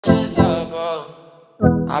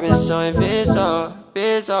I've been so invisible,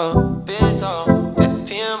 bizzo,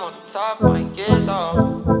 PM on the top, I ain't get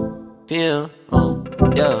so PM,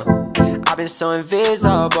 yeah. I've been so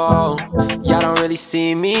invisible, y'all don't really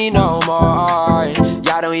see me no more.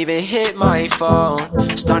 Y'all don't even hit my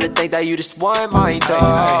phone, starting to think that you just want my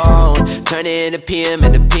throne. Turn it into PM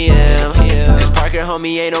and the PM, cause Parker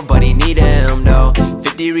homie ain't nobody need him, no.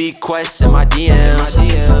 50 requests in my DMs,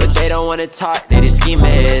 but they don't wanna talk, they just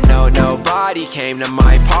scheming. No, nobody came to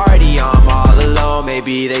my party, I'm all alone.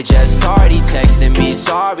 Maybe they just started texting me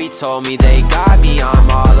sorry, told me they got me, I'm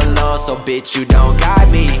all alone. So bitch, you don't got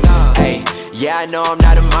me. Hey, yeah, I know I'm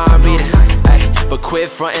not a mind reader, ay, but quit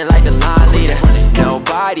frontin' like the line leader.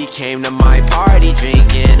 Nobody came to my party,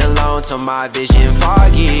 drinking alone till my vision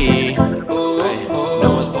foggy. Ay,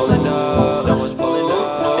 no one's pulling up, no one's pulling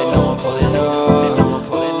up, and no one pulling up, and no one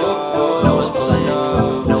pulling up, no one's pulling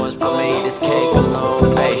up, no one's pulling. I'ma eat this cake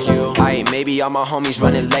alone. Ay, maybe all my homies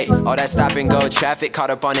running late. All that stop and go traffic caught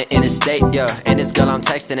up on the interstate, yeah. And this girl I'm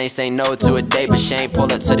texting ain't say no to a date, but she ain't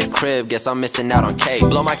pull up to the crib, guess I'm missing out on cake.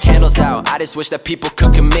 Blow my candles out, I just wish that people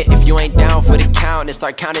could commit. If you ain't down for the count, then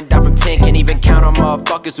start counting down from 10. Can't even count on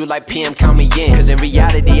motherfuckers who like PM, count me in. Cause in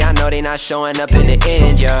reality, I know they not showing up in the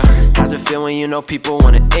end, yeah. How's it feel when you know people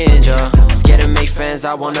wanna end, yeah? Scared to make friends,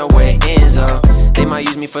 I wonder where it ends up. They might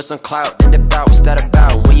use me for some clout, and about what's that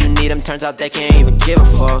about? When you need them, turns out they can't even give a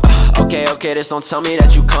fuck. Okay, just don't tell me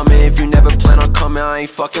that you coming. If you never plan on coming, I ain't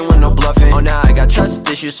fucking with no bluffing. Oh, now I got trust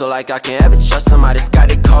issues, so like I can't ever trust them. I just got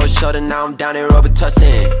the cold shoulder, now I'm down there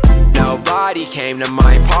Robitussin'. Nobody came to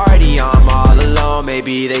my party, I'm all alone.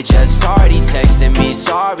 Maybe they just started texting me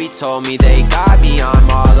sorry, told me they got me, I'm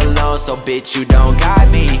all alone. So bitch, you don't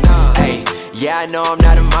got me. Ay, yeah, I know I'm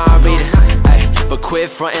not a mind reader, ay, but quit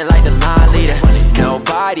frontin' like the line leader.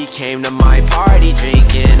 Nobody came to my party,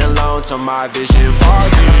 drinking alone till my vision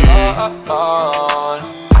foggy.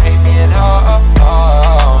 I hate being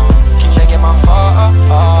alone, keep checking my phone.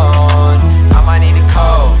 I might need a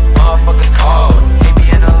code, motherfuckers cold. Hate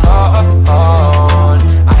being alone,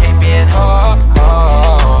 I hate being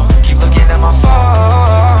alone, keep looking at my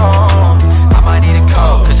phone. I might need a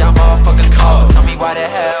code, cause y'all motherfuckers cold. Tell me why the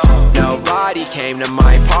hell nobody came to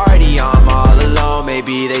my party, I'm all alone.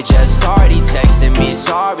 Maybe they just started texting me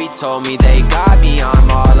sorry, told me they got me, I'm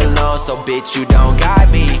all alone. So bitch, you don't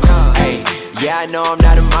got me. Ay, yeah, I know I'm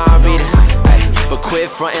not a mind reader, ay, but quit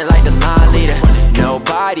frontin' like the line leader.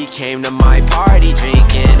 Nobody came to my party,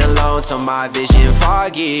 drinking alone till my vision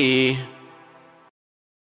foggy.